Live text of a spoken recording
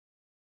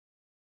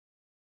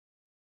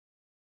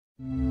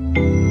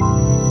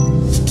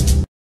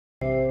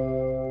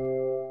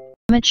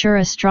Amateur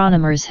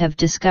astronomers have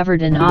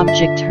discovered an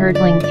object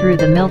hurtling through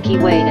the Milky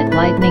Way at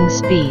lightning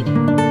speed.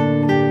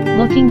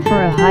 Looking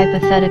for a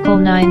hypothetical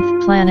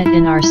ninth planet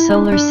in our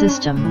solar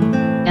system,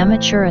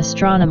 amateur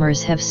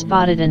astronomers have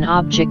spotted an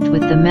object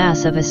with the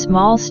mass of a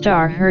small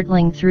star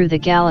hurtling through the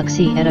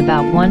galaxy at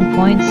about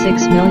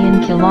 1.6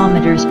 million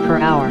kilometers per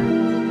hour.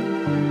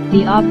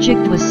 The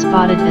object was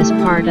spotted as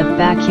part of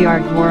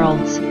Backyard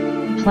World's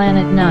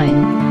Planet 9,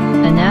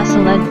 a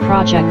NASA-led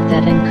project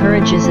that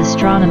encourages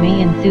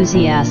astronomy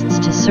enthusiasts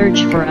to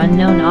search for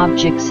unknown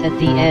objects at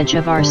the edge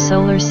of our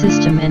solar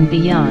system and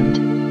beyond.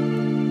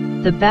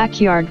 The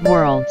Backyard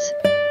World's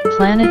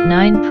Planet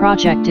 9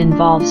 project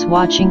involves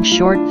watching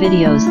short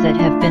videos that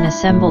have been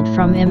assembled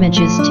from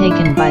images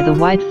taken by the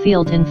Wide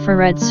Field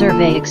Infrared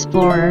Survey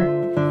Explorer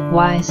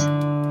 (WISE)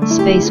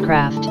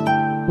 spacecraft,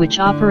 which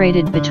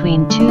operated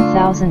between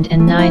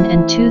 2009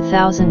 and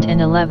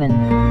 2011.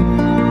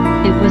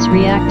 It was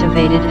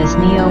reactivated as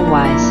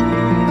NEO-WISE,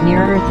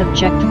 Near-Earth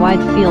Object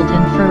Wide Field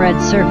Infrared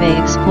Survey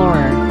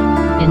Explorer,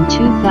 in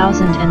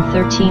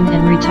 2013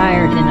 and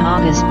retired in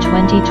August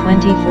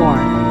 2024.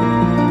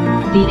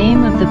 The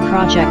aim of the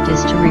project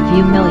is to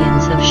review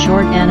millions of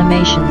short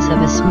animations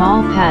of a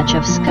small patch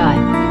of sky.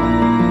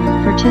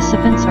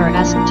 Participants are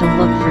asked to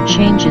look for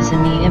changes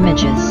in the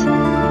images.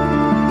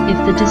 If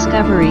the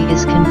discovery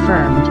is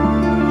confirmed,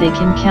 they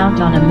can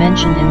count on a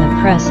mention in the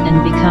press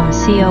and become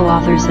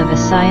co-authors of a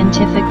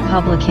scientific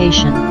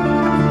publication.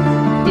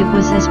 It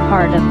was as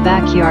part of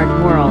Backyard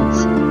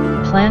World's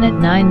Planet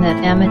 9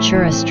 that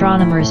amateur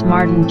astronomers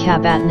Martin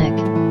Kabatnik,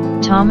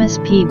 Thomas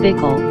P.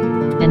 Bickel,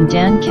 and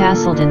Dan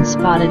Castleton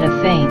spotted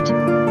a faint,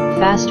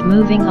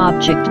 fast-moving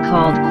object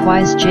called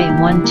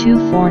GEGiY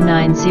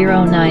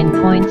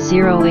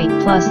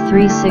J124909.08 plus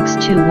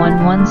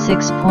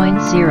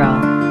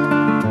 362116.0.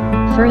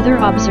 Further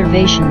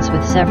observations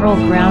with several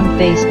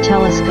ground-based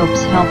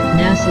telescopes helped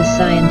NASA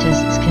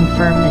scientists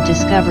confirm the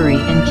discovery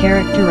and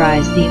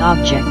characterize the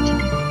object.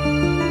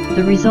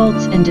 The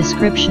results and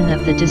description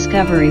of the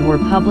discovery were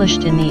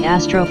published in the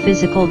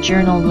astrophysical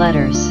journal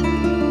Letters.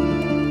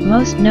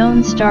 Most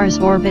known stars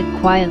orbit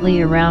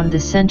quietly around the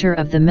center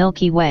of the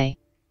Milky Way.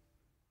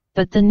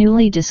 But the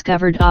newly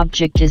discovered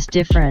object is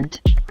different.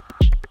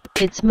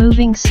 It's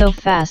moving so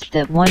fast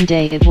that one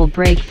day it will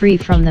break free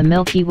from the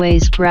Milky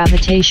Way's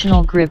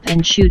gravitational grip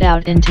and shoot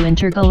out into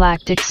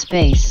intergalactic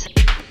space.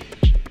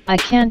 "I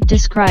can't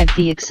describe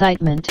the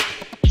excitement,"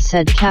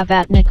 said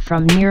Kabatnik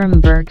from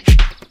Nuremberg,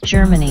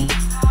 Germany.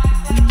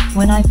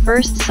 "When I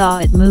first saw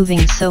it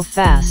moving so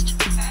fast,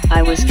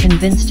 I was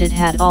convinced it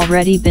had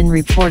already been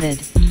reported,"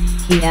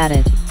 he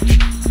added.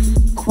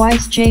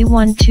 GEGiY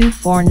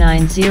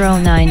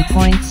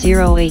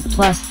J124909.08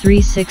 plus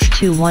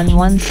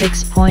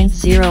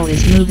 362116.0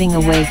 is moving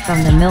away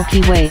from the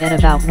Milky Way at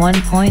about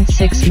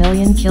 1.6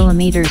 million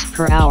kilometers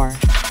per hour.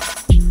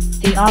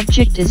 The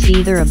object is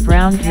either a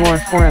brown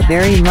dwarf or a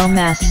very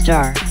low-mass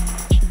star.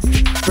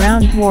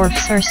 Brown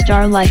dwarfs are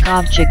star-like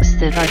objects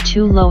that are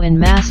too low in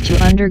mass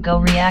to undergo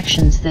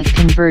reactions that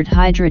convert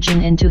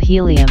hydrogen into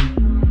helium.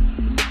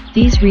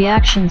 These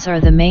reactions are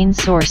the main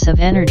source of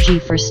energy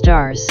for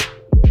stars.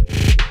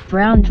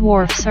 Brown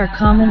dwarfs are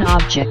common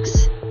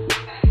objects.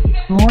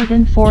 More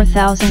than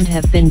 4,000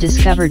 have been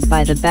discovered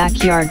by the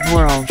Backyard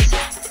World's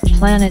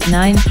Planet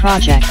 9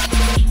 project.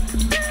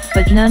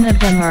 But none of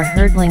them are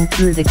hurtling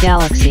through the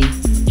galaxy.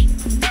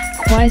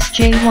 GEGiY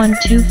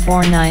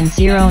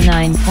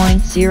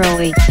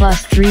J124909.08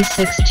 plus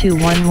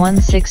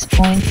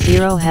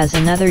 362116.0 has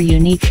another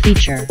unique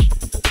feature.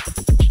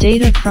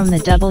 Data from the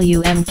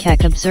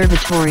WMKEC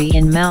Observatory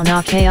in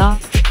Mauna Kea,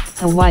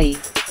 Hawaii,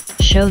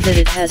 show that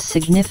it has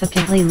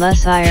significantly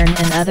less iron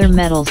and other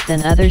metals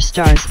than other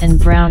stars and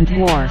brown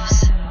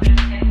dwarfs.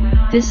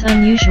 This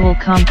unusual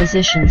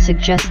composition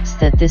suggests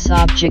that this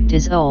object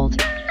is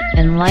old,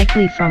 and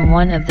likely from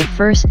one of the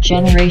first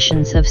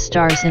generations of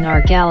stars in our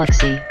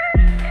galaxy.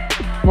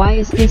 Why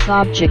is this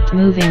object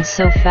moving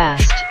so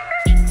fast?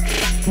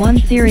 One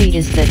theory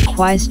is that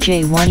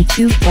GEGiY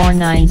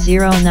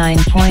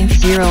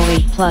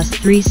J124909.08 plus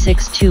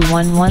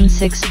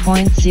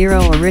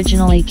 362116.0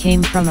 originally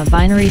came from a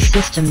binary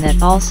system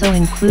that also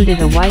included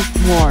a white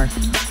dwarf.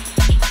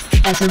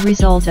 As a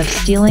result of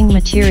stealing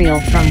material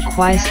from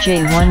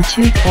GEGiY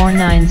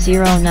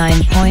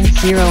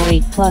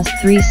J124909.08 plus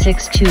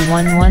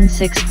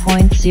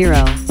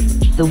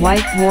 362116.0, the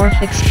white dwarf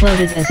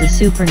exploded as a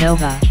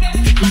supernova,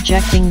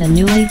 ejecting the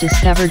newly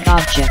discovered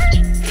object.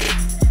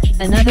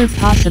 Another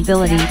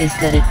possibility is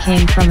that it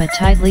came from a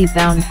tightly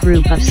bound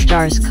group of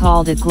stars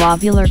called a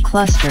globular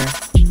cluster,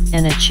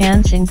 and a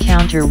chance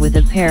encounter with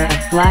a pair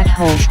of black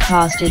holes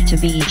caused it to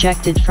be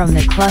ejected from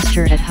the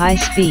cluster at high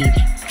speed.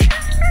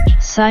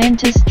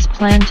 Scientists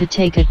plan to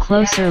take a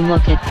closer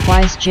look at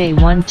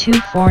GEGiY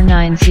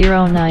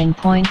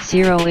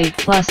J124909.08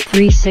 plus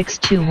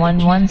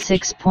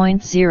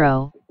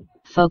 362116.0,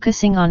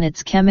 focusing on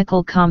its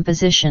chemical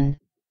composition,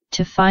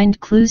 to find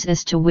clues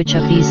as to which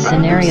of these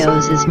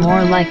scenarios is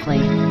more likely.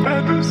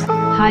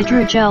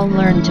 Hydrogel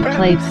learned to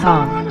play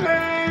Pong.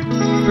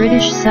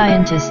 British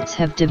scientists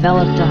have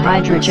developed a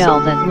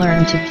hydrogel that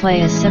learned to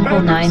play a simple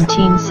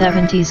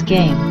 1970s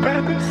game,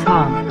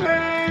 Pong.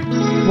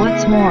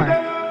 What's more,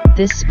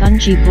 this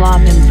spongy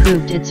blob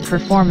improved its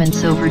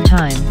performance over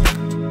time.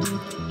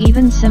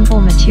 Even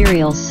simple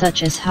materials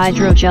such as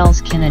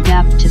hydrogels can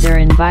adapt to their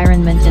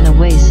environment in a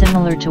way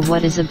similar to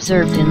what is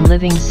observed in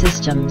living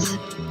systems.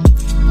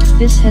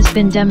 This has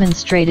been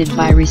demonstrated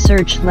by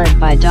research led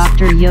by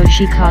Dr.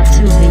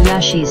 Yoshikatsu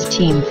Hayashi's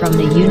team from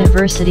the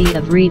University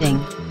of Reading,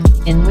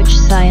 in which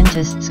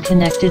scientists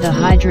connected a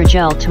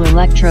hydrogel to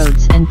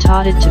electrodes and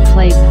taught it to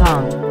play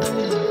Pong.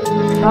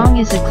 Pong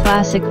is a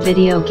classic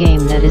video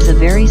game that is a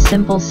very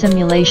simple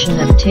simulation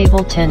of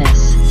table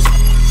tennis.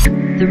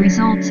 The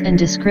results and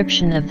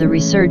description of the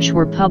research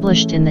were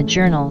published in the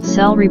journal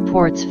Cell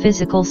Reports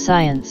Physical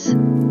Science.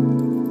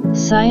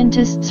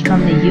 Scientists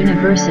from the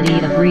University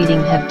of Reading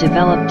have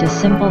developed a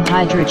simple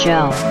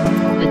hydrogel,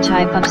 a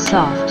type of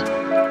soft,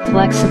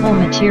 flexible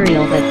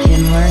material that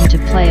can learn to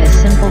play a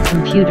simple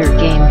computer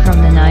game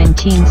from the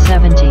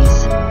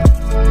 1970s.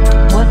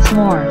 What's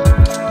more,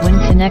 when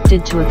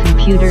connected to a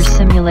computer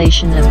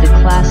simulation of the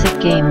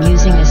classic game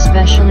using a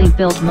specially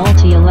built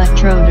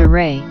multi-electrode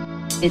array,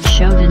 it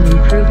showed an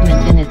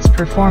improvement in its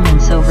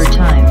performance over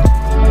time.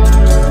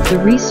 The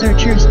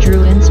researchers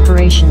drew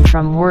inspiration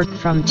from work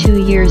from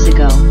 2 years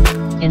ago,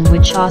 in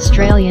which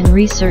Australian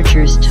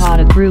researchers taught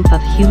a group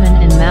of human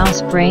and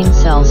mouse brain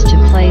cells to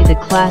play the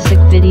classic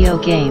video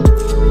game.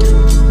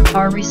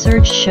 Our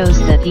research shows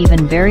that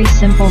even very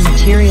simple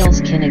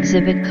materials can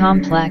exhibit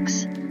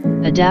complex,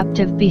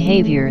 adaptive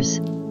behaviors,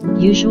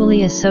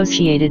 usually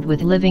associated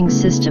with living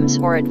systems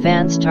or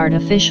advanced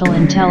artificial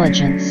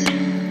intelligence.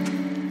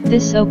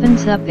 This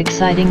opens up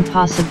exciting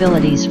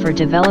possibilities for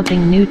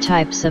developing new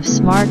types of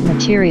smart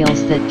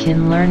materials that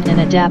can learn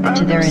and adapt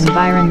to their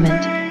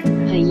environment,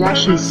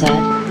 Hayashi said.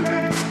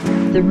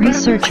 The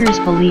researchers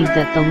believe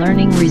that the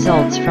learning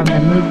results from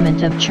the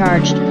movement of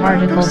charged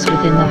particles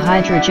within the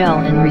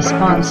hydrogel in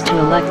response to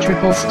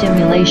electrical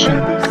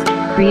stimulation,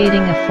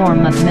 creating a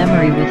form of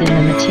memory within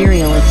the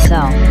material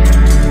itself.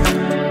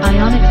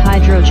 Ionic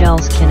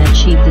hydrogels can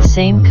achieve the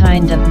same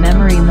kind of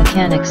memory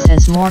mechanics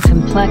as more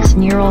complex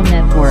neural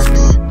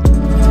networks.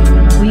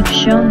 We've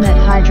shown that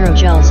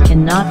hydrogels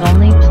can not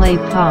only play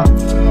Pong,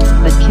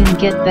 but can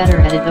get better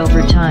at it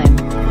over time,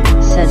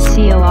 said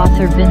CO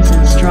author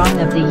Vincent Strong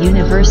of the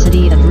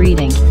University of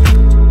Reading.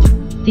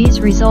 These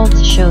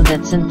results show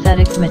that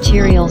synthetic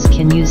materials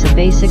can use a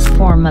basic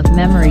form of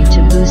memory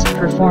to boost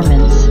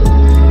performance.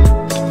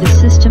 The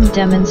system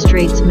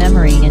demonstrates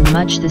memory in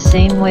much the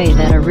same way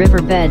that a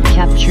riverbed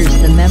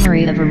captures the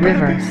memory of a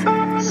river,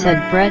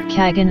 said Brett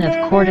Kagan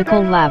of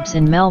Cortical Labs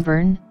in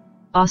Melbourne,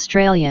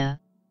 Australia,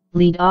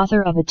 lead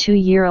author of a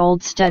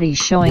 2-year-old study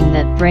showing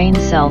that brain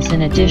cells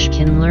in a dish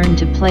can learn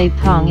to play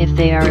Pong if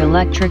they are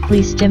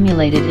electrically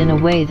stimulated in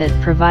a way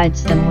that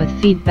provides them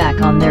with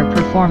feedback on their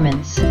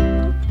performance.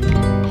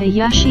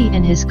 Hayashi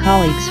and his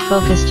colleagues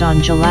focused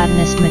on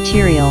gelatinous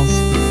materials,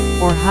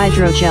 or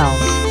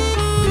hydrogels.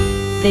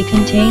 They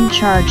contain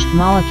charged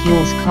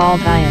molecules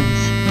called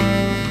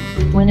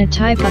ions. When a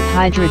type of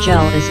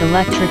hydrogel is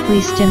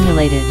electrically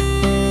stimulated,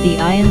 the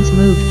ions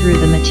move through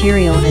the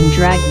material and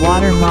drag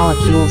water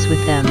molecules with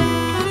them,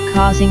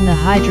 causing the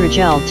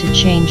hydrogel to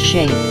change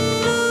shape.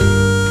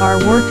 Our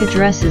work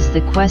addresses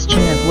the question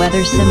of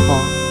whether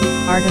simple,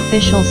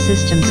 artificial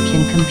systems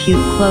can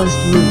compute closed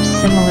loops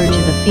similar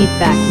to the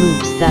feedback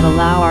loops that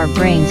allow our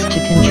brains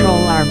to control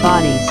our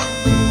bodies.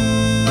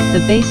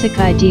 The basic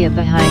idea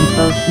behind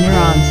both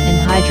neurons and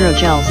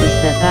hydrogels is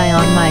that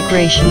ion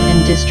migration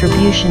and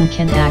distribution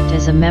can act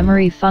as a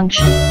memory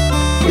function,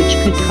 which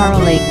could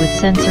correlate with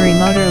sensory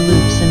motor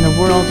loops in the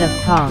world of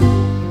Pong.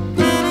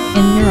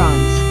 In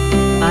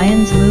neurons,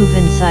 ions move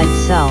inside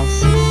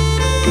cells.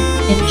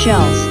 In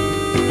gels,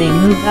 they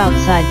move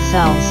outside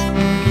cells,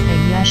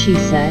 Hayashi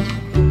said.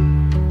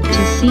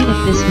 To see if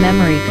this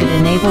memory could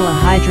enable a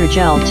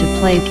hydrogel to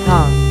play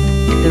Pong,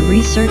 the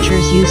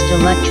researchers used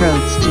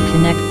electrodes to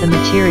connect the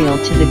material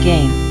to the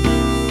game.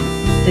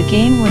 The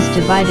game was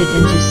divided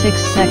into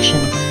 6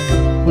 sections,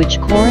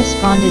 which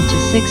corresponded to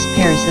 6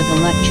 pairs of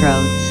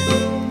electrodes.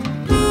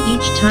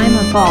 Each time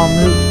a ball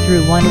moved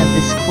through one of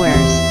the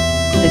squares,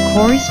 the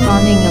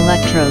corresponding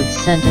electrodes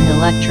sent an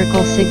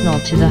electrical signal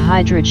to the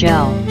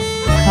hydrogel,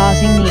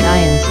 causing the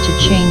ions to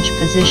change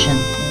position.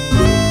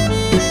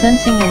 The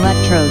sensing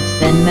electrodes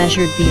then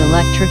measured the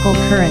electrical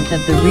current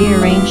of the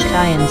rearranged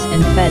ions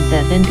and fed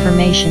that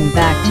information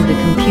back to the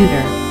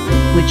computer,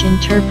 which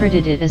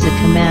interpreted it as a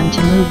command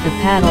to move the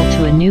paddle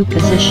to a new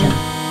position.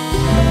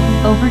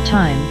 Over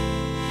time,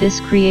 this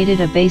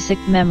created a basic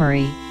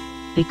memory,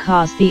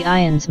 because the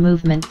ions'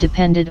 movement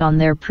depended on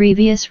their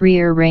previous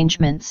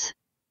rearrangements.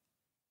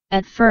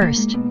 At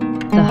first,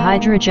 the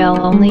hydrogel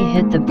only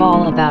hit the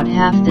ball about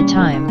half the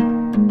time,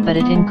 but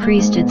it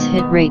increased its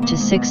hit rate to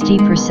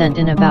 60%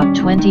 in about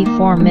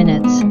 24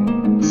 minutes,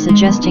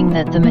 suggesting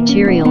that the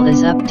material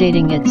is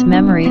updating its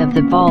memory of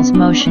the ball's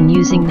motion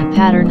using the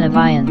pattern of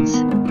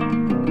ions.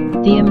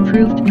 The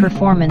improved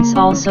performance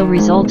also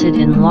resulted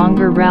in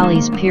longer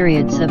rallies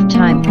periods of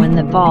time when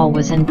the ball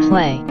was in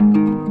play.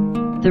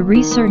 The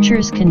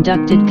researchers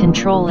conducted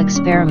control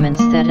experiments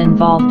that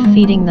involved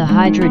feeding the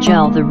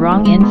hydrogel the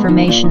wrong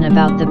information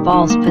about the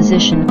ball's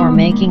position or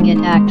making it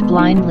act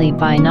blindly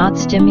by not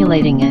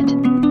stimulating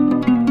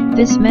it.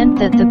 This meant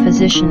that the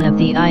position of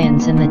the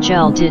ions in the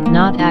gel did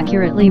not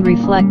accurately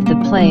reflect the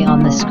play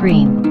on the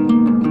screen.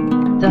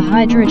 The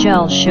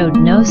hydrogel showed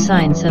no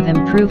signs of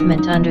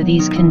improvement under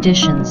these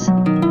conditions,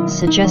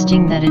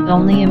 suggesting that it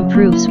only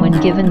improves when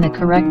given the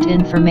correct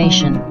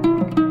information.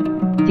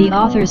 The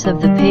authors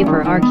of the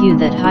paper argue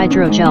that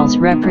hydrogels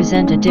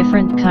represent a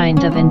different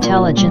kind of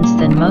intelligence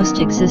than most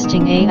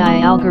existing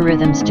AI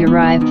algorithms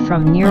derived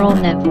from neural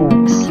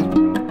networks.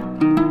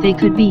 They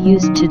could be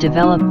used to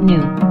develop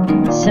new,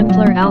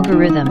 simpler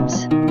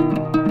algorithms.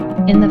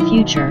 In the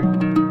future,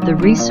 the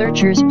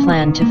researchers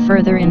plan to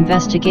further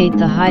investigate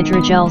the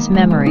hydrogel's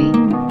memory,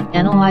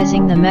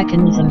 analyzing the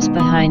mechanisms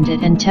behind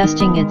it and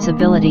testing its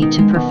ability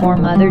to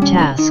perform other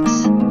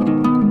tasks.